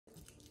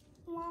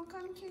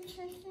welcome to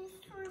Triston's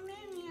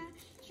Tormania.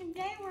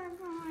 Today we're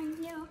going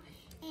to do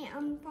an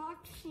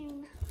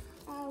unboxing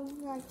of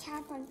the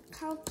TAPU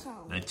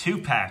KOKO. The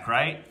 2-pack,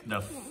 right?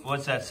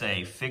 What's that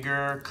say?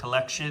 Figure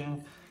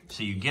collection.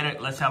 So you get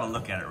it. Let's have a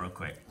look at it real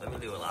quick. Let me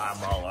do an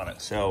eyeball on it.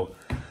 So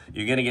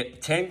you're gonna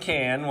get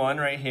 10-can one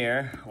right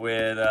here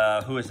with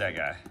who is that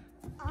guy?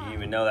 You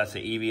even know that's the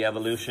Eevee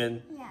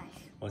Evolution? Yes.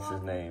 What's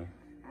his name?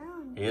 I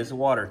don't know. He is a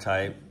water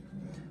type.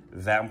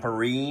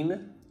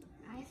 Vampirine.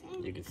 I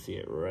think. You can see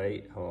it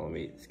right. Hold on,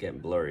 it's getting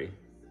blurry.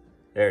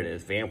 There it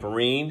is,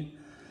 Vampirine.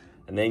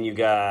 And then you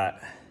got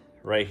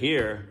right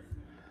here,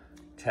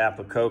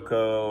 TAPU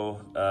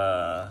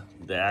KOKO,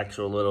 the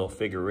actual little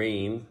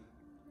figurine.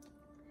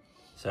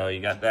 So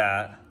you got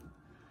that.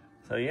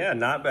 So yeah,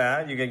 not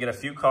bad. You're gonna get a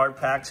few card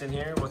packs in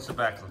here. What's the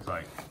back look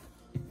like?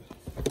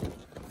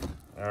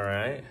 All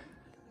right.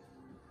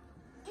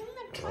 In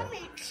the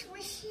comments,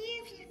 we'll see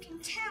if you can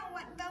tell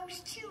what those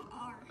two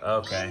are.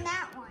 Okay. And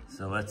that one.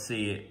 So let's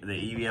see the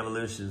Eevee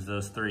Evolutions,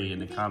 those three in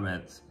the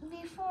comments.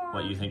 Before.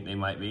 What you think they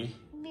might be?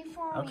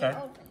 Before Okay. we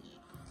open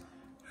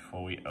it.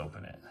 Before we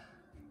open it.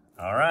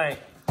 All right.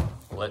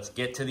 Let's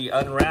get to the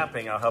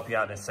unwrapping. I'll help you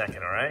out in a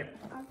second, all right?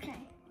 Okay.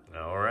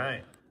 All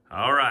right.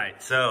 All right,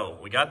 so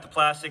we got the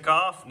plastic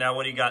off. Now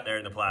what do you got there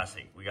in the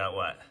plastic? We got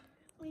what?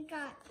 We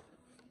got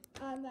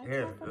the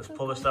Here, TAPU let's KOKO.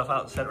 pull the stuff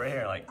out and set it right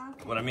here. Like,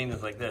 Okay. what I mean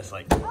is like this,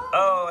 like,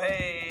 oh,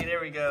 hey,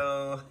 there we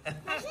go.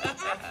 Does it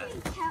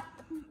actually tell?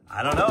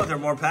 I don't know, is there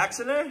more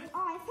packs in there? Oh,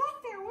 I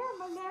thought there were,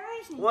 but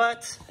there isn't.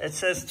 What? It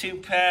says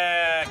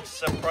 2-pack,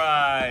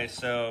 surprise.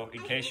 So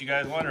in case you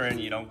guys wondering,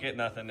 you don't get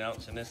nothing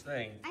else in this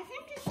thing. I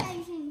think it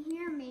says in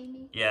here,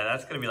 maybe. Yeah,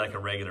 that's gonna be like a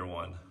regular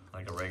one,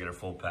 like a regular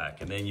full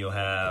pack. And then you'll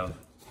have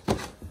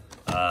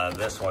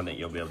this one that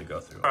you'll be able to go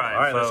through. All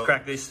right, let's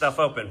crack this stuff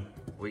open.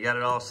 We got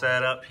it all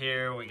set up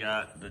here. We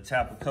got the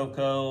TAPU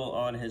KOKO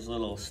on his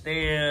little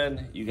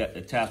stand. You got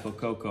the TAPU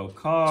KOKO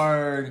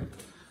card.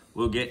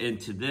 We'll get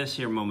into this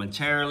here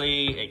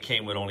momentarily. It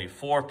came with only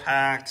 4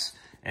 packs,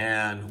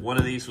 and one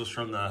of these was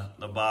from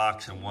the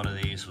box, and one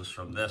of these was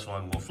from this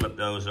one. We'll flip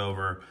those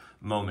over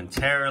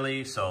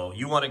momentarily. So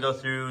you want to go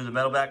through the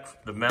metal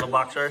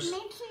box first?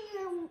 Make sure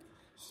you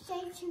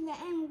stay to the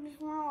end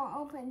before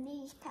I'll open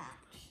these packs.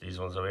 These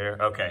ones over here?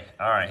 Okay,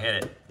 all right,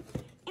 hit it.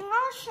 And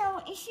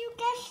also, if you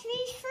guess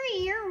these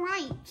 3, you're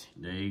right.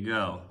 There you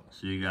go.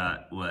 So you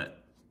got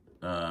what?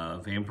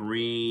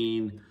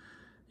 Vampirine.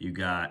 You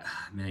got,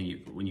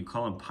 man, when you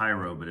call him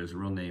Pyro, but his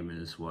real name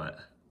is what?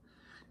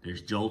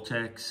 There's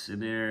Joltex in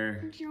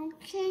there.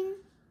 Joking?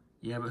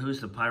 Yeah, but who's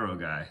the Pyro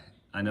guy?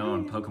 I know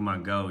on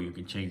Pokemon Go, you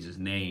can change his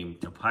name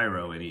to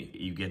Pyro and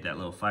you get that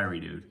little fiery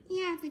dude.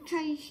 Yeah,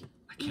 because...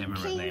 I can't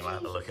remember his name. I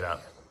have to look it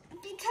up.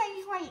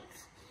 Because, like,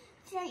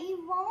 to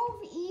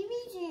evolve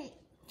Eevee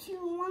to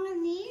one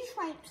of these,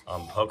 like...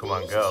 On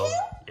Pokemon these Go,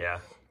 two, yeah.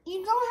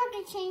 you don't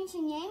have to change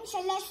the names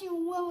unless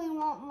you really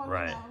want one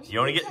Right. of those. You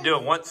only get to do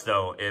it once,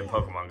 though, in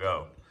Pokemon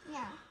Go.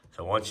 Yeah.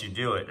 So once you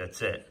do it,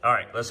 that's it. All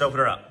right, let's open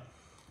her up.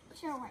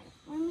 So, wait,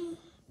 let me...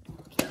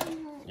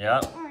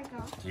 Yep. There we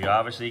go. So you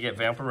obviously get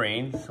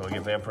Vampirine, so we'll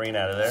get Vampirine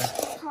out of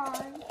there.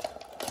 Card.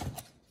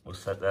 We'll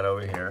set that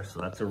over here.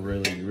 So that's a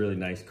really, really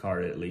nice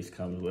card it at least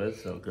comes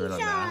with, so good on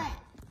that.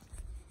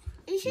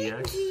 Is it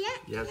GX?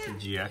 Yeah, it's a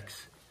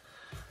GX.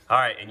 All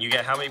right, and you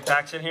get how many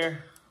packs in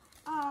here?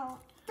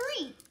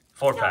 3.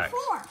 4 No, packs.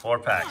 4. 4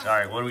 packs. Yeah. All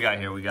right, what do we got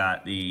here? We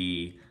got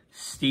the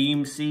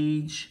Steam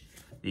Siege,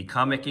 the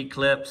Comic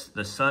Eclipse,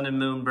 the Sun and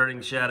Moon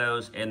Burning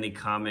Shadows, and the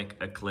Comic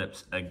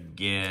Eclipse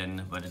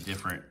again, but a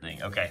different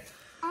thing. Okay.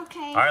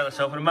 Okay. All right, let's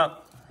open them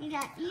up. We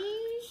got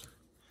these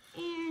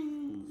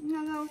and the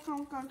little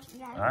KOKO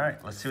together. All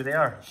right, let's see what they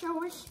are. So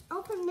let's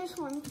open this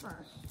one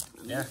first.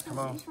 Yeah, come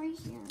on. This right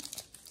here.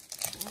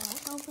 And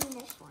let's open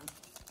this one.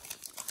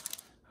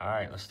 All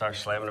right, let's start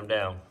slamming them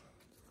down.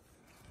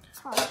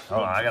 Card.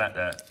 Hold on, I got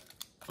that.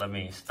 Let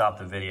me stop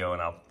the video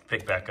and I'll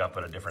pick back up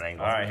at a different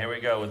angle. All right, here we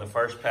go with the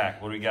first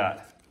pack. What do we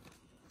got?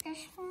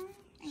 This one.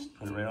 And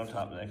Put it right on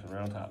top, the next one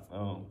right on top.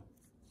 Oh.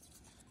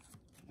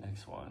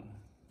 Next one.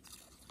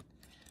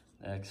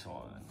 Next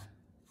one.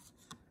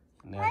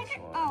 Next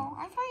one. Oh,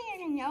 I thought you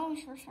had a nose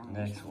for some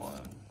reason. Next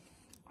one.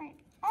 Wait.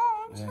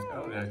 Oh, it's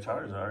Oh, we got a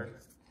Charizard.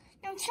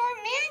 No,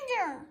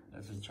 Charmander.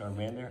 That's a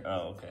Charmander?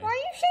 Oh, okay. Why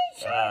you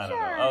say I don't know.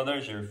 Charizard? Oh,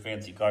 there's your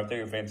fancy card. Throw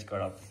your fancy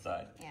card off the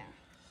side. Yeah.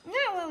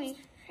 Not really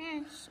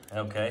fancy.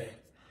 Okay.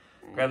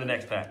 Grab the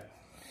next pack.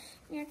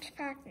 Next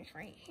pack is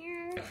right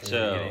here.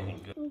 So,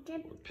 We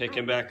did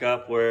picking back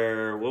up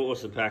where, what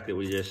was the pack that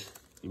we just,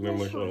 you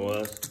remember which one it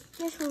was?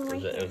 this one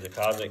right It here. was the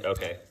Cosmic?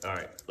 Okay, all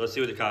right. Let's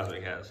see what the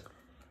Cosmic has.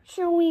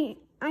 So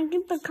I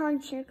did the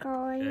card trick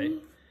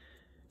already.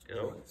 Okay,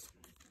 go.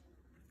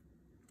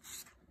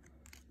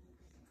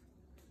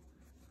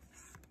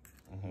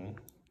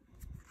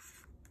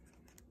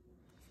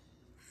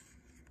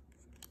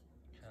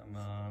 Come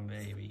on,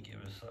 baby,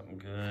 give us something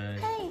good.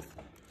 Hey.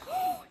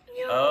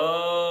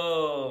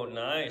 Oh,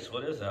 nice.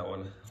 What is that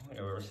one? I don't think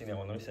I've ever seen that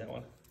one. Let me see that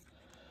one.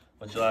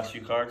 What's your last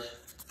few cards?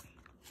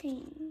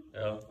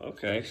 Oh,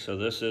 okay. So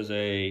this is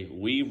a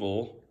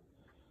Weevil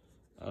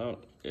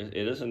It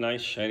is a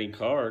nice shiny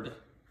card.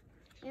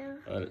 Yeah.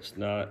 But it's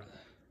not.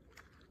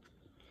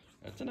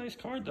 That's a nice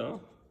card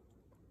though.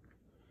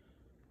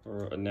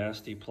 For a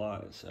nasty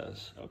plot, it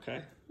says.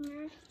 Okay.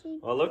 Nasty.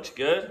 Well, it looks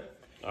good.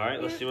 All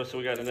right, let's see what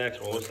we got in the next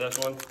one. What's this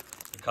one?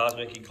 The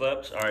Cosmic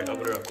Eclipse. All right,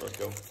 open her up. Let's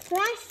go.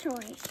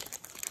 Blastoise.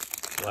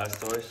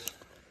 Blastoise.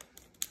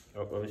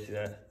 Oh, let me see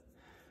that.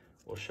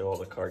 We'll show all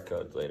the card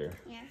codes later.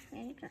 Yeah,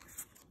 there you go.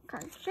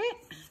 Card 6.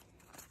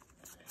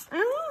 I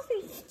don't know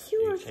if it's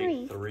 2 or 3.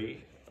 Take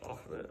 3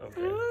 off of it.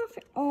 Okay. I don't know if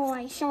it, oh,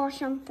 I saw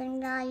something,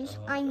 guys.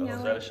 I know.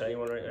 Is that a shiny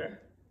one right there?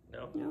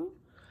 No? No.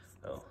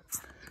 Oh.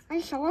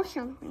 I saw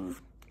something.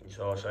 You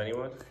saw a shiny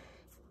one?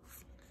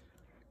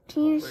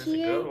 Can you Hopefully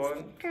see it's a it, good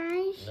one.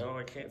 guys? No,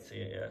 I can't see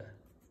it yet.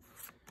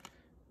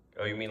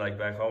 Oh, you mean like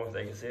back home if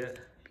they can see it?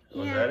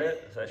 Was Yeah. that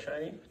it? Is that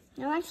shiny?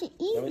 No, I see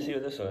easy. Let me see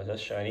what this one is.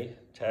 That's shiny.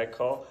 Tag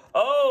call.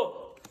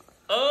 Oh!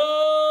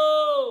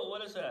 Oh!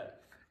 What is that?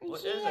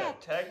 What is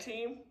that? Tag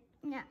team?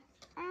 No.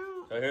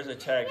 Oh, here's a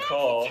tag That's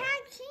call. a tag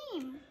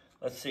team.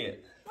 Let's see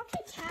it. What's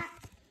a tag?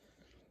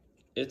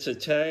 It's a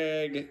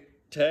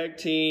tag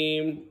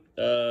team.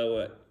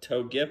 What?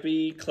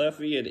 Togepi,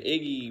 Cleffy, and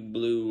Iggy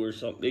Blue or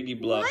something.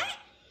 Iggy Bluff.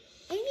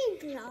 What? Iggy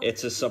Bluff.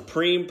 It's a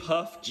Supreme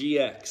Puff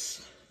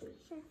GX.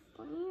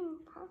 Supreme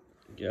Puff.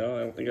 Yeah, I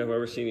don't think I've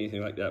ever seen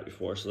anything like that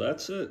before. So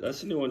that's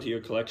a new one to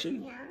your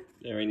collection. Yeah.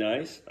 Very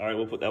nice. All right,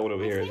 we'll put that one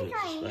over here I as think a I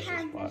special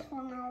have spot. this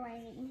one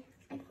already.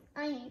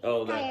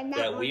 Oh, I have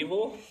that one.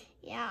 Weevil?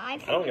 Yeah, I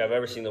don't think I've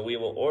ever seen the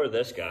Weevil or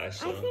this guy.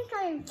 So. I think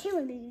I have 2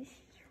 of these.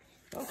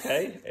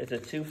 Okay, it's a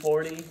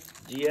 240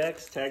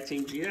 GX, Tag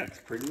Team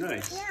GX. Pretty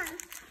nice. Yeah.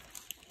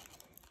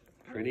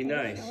 Pretty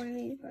nice. So let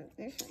me put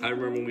this I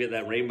remember when we had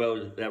that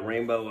rainbow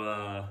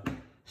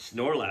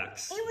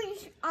Snorlax. It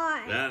was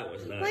That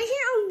was nice. Was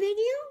it on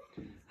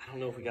video? I don't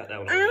know if we got that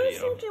one I on don't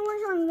video. think it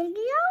was on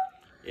video.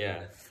 Yeah.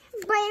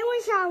 But it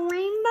was a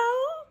rainbow.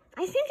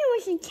 I think it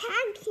was a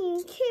tag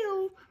team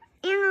too.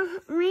 And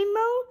a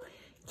rainbow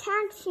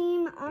tag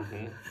team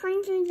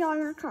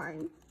 $100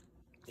 card.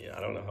 Yeah, I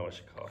don't know how much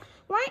it costs.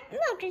 What?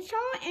 Look, it's all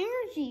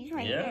energies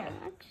right Yeah. there.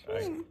 All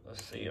right,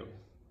 let's see them.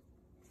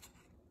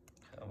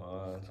 Come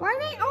on. Why are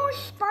they all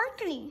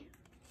sparkly?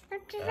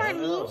 Does that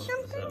mean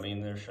something? Does that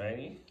mean they're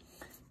shiny?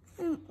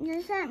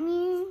 Does that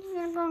mean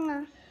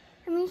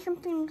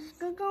something's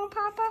good gonna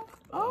pop up?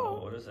 Oh.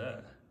 What is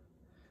that?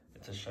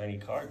 It's a shiny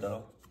card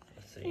though.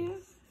 Let's see. Yeah.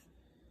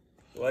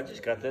 Well, I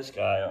just got this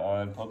guy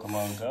on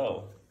Pokemon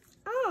Go.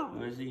 Oh.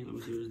 Who is he? Let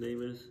me see what his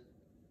name is.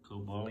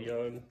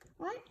 Cobalion.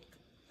 What?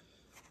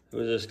 Who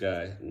is this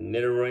guy?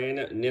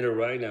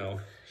 Nidorino.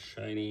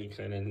 Shiny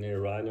kind of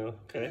Nidorino.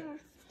 Okay. Yeah.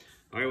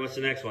 All right, what's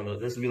the next one?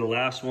 This will be the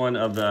last one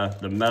of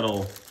the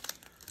metal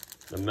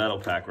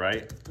pack,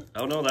 right?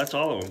 Oh no, that's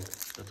all of them.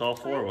 That's all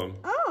 4 of them.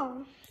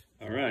 Oh.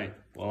 All right.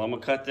 Well, I'm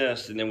gonna cut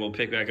this, and then we'll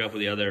pick back up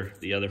with the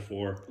other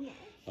 4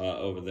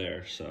 over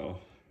there. So,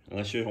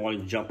 unless you want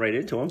to jump right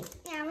into them.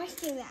 Yeah, let's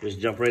do that. Just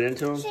jump right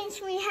into them.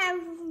 Since we have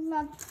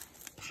the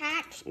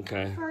packs.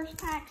 Okay. First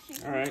pack.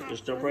 All right,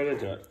 just jump right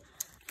into it.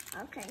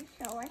 Okay,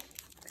 so let's.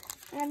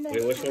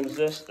 Wait, which one is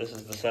this? This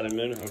is the Sun and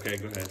Moon. Okay,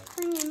 go ahead.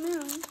 Sun and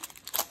Moon.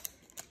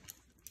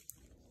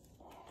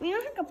 We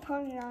don't have to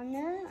put it on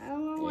there. I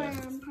don't know why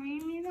I'm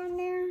putting it on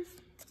there.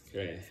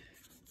 Okay.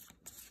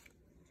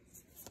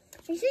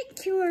 Is it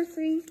 2 or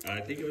 3?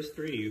 I think it was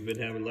 3. You've been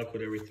having luck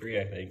with every 3,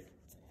 I think.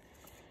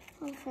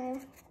 Okay.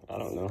 I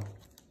don't know.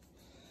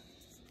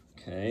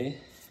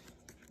 Okay.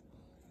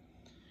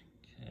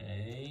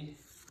 Okay.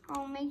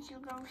 Oh, it makes you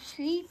go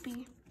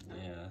sleepy.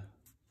 Yeah.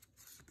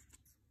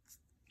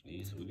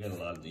 We got a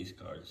lot of these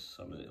cards.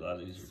 A lot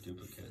of these are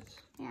duplicates.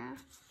 Yeah.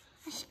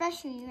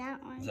 Especially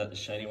that one. Is that the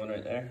shiny one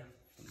right there?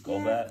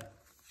 Golbat?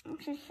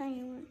 It's a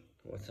shiny one.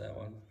 What's that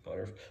one?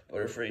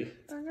 Butterfree?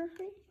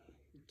 Butterfree?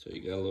 So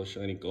you got a little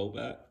shiny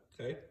Golbat.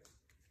 Okay.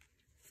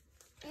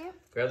 Yeah.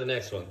 Grab the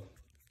next one.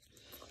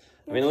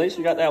 I mean, at least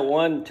we got that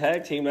one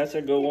tag team. That's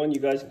a good one. You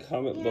guys can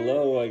comment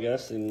below, I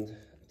guess, and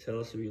tell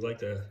us if you'd like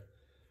to,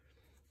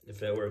 if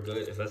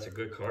that's a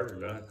good card or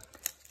not.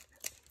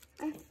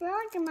 I feel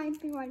like it might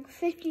be like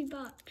 $50.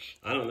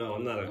 I don't know.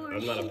 I'm not a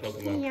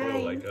Pokemon pro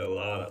like a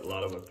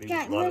lot of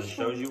the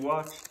shows you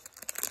watch.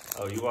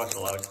 Oh, you watch a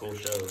lot of cool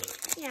shows.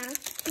 Yeah.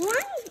 One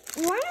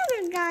of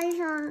the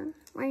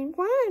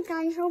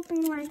guys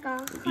opened like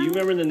a. Do you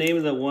remember the name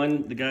of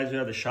the guys who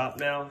have the shop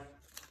now?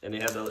 And they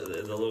have the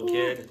little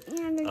kid.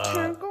 Yeah, the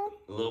circle.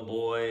 The little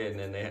boy, and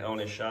then they own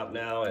his shop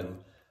now, and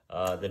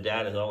the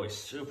dad is always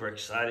super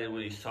excited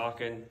when he's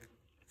talking.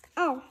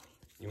 Oh.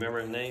 You remember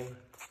his name?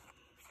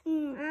 I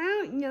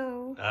don't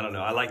know. I don't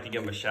know. I like to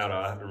give him a shout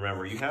out. I have to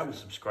remember. You have them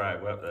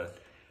subscribed. We'll have to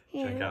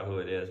check out who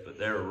it is, but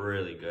they're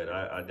really good.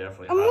 I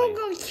definitely. I'm gonna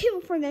go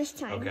 2 for this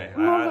time. Okay,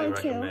 I highly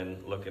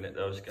recommend looking at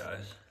those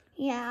guys.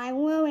 Yeah, I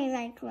really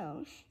like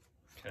those.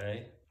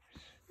 Okay.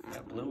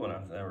 That blue one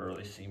I've never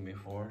really seen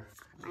before.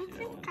 I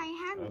think I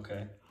have.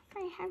 Okay.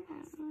 I have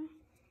that one.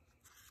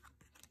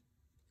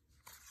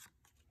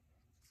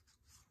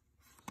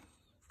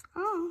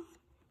 Oh.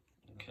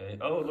 Okay.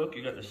 Oh, look,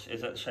 you got this.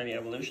 Is that the shiny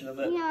evolution of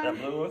that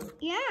blue one?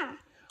 Yeah.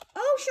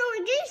 Oh, so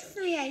it is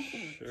 3, I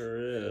think.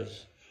 Sure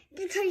is.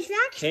 Because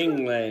that's...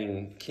 King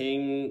Clang.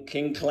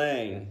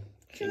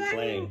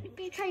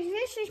 Because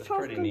this is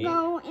supposed to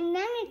go, and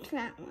then it's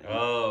that one.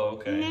 Oh,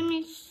 okay. And then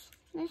it's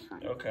this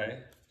one. Okay.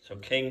 So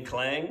King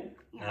Clang,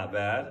 not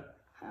bad.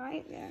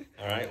 Right there.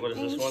 All right, what is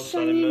this one?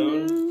 Sun and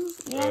Moon?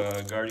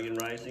 Yeah. Guardian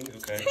Rising,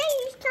 okay. Hey,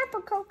 it's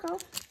TAPU KOKO.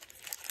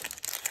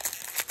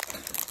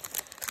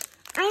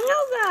 I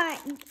know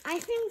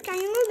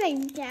the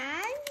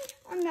dad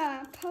on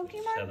the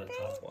Pokemon thing.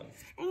 Top one.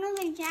 I know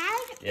the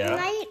dad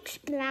likes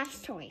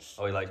Blastoise.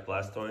 Oh, he likes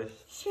Blastoise?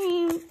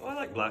 Same. Oh, I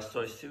like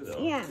Blastoise too, though.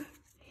 Yeah.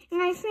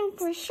 And I think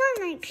the son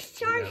likes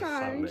Charizard.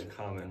 Something in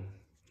common.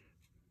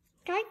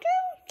 Did I do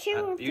 2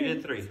 or 3? You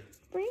did 3.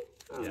 3?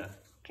 Oh, yeah.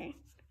 Okay.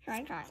 So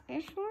I got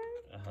this one.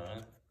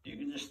 Uh-huh. You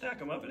can just stack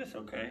them up and it's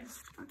okay.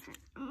 Okay.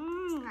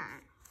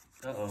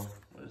 Uh-oh.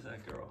 What is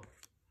that girl?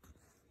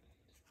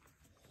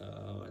 I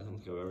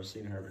don't think I've ever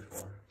seen her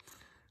before.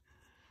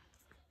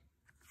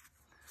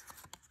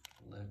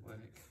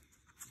 Ludwig.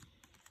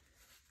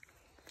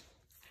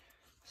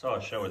 Saw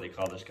a show where they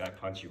call this guy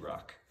Punchy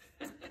Rock.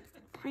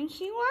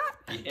 Punchy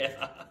Rock?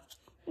 Yeah.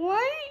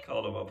 What?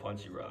 Called him a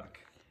Punchy Rock.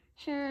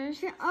 Sure.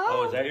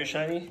 Oh, is that your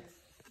shiny?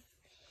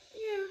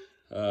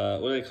 Yeah.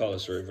 What do they call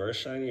this? A reverse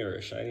shiny or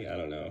a shiny? I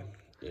don't know.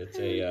 It's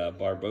a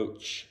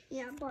Barboach.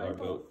 Yeah,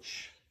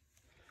 Barboach.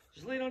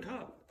 Just lay it on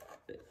top.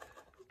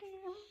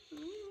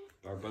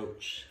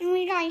 Barboach. And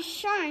we got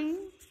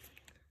Shine.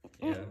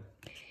 Yeah.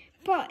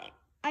 But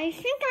I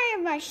think I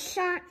have a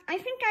Shine. I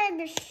think I have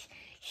this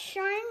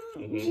Shine.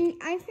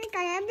 I think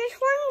I have this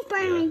one,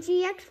 but in a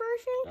GX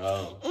version.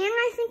 Oh. And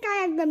I think I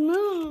have the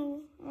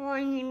Moon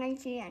one in a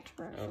GX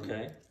version.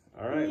 Okay.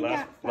 All right.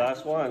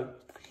 Last one.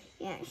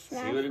 Yes. See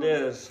what it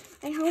is.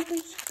 I hope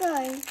it's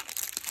good.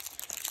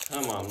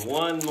 Come on,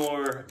 one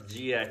more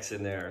GX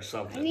in there or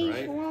something, at least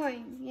right?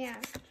 one, yeah.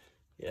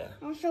 Yeah.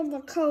 Also the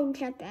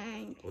codes at the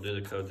end. We'll do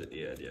the codes at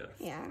the end, yeah.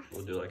 Yeah.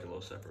 We'll do like a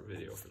little separate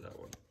video for that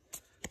one.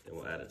 Then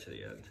we'll add it to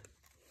the end.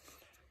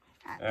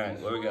 All right,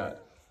 what we got?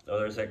 Oh,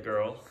 there's that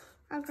girl.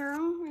 A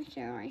girl? Let's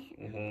see right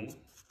here. Mm-hmm.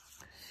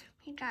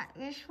 We got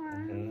this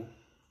one.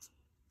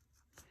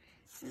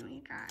 Mm-hmm. And we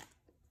got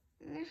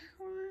this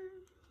one.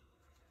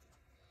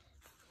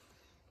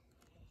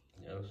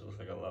 Yeah, this looks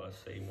like a lot of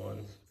same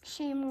ones.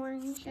 Same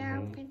ones, yeah,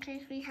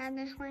 because we had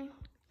this one.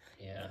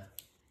 Yeah.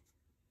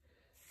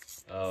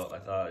 Oh, I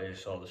thought I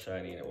saw the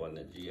shiny and it wasn't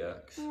a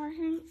GX. Why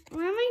am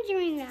I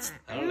doing that?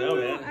 I don't know,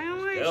 man. I don't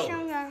want to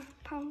show the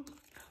pump.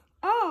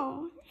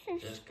 Oh.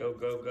 Just go,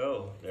 go,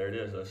 go. There it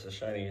is. That's the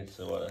shiny. It's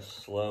a, what, a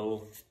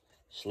slow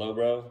bro? Slow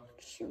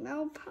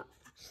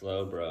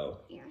bro.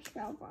 Yeah,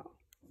 slow bro.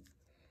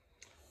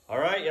 All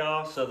right,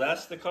 y'all. So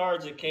that's the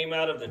cards that came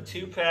out of the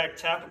 2-pack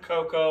TAPU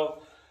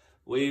KOKO.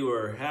 We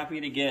were happy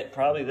to get,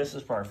 probably this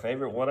is our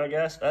favorite one, I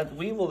guess. That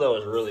Weevil, though,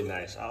 is really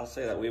nice. I'll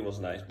say that Weevil's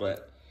nice,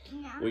 but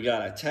we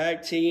got a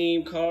tag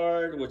team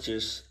card, which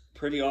is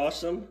pretty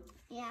awesome.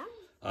 Yeah.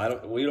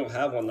 We don't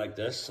have one like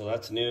this, so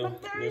that's new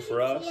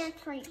for us.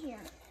 GX right here.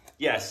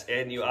 Yes,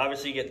 and you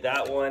obviously get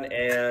that one,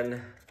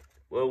 and,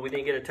 well, we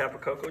didn't get a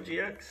TAPU KOKO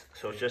GX,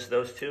 so it's just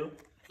those two.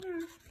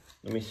 Yeah.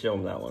 Let me show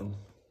them that one.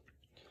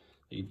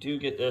 You do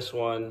get this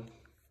one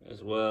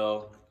as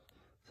well.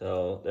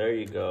 So there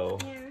you go.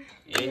 Yeah.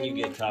 And you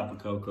get TAPU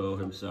KOKO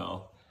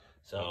himself.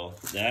 So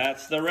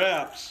that's the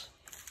wraps.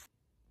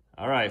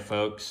 All right,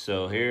 folks.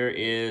 So here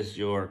is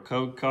your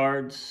code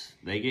cards.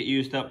 They get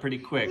used up pretty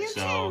quick. You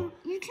can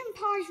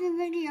pause the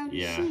video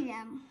to see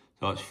them.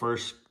 So it's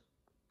first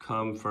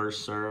come,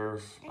 first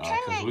serve.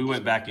 Because we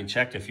went back and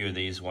checked a few of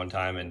these one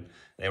time and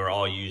they were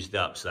all used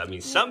up. So that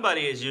means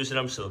somebody is using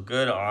them. So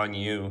good on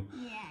you.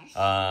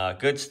 Yes.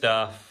 Good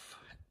stuff.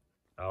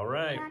 All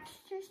right.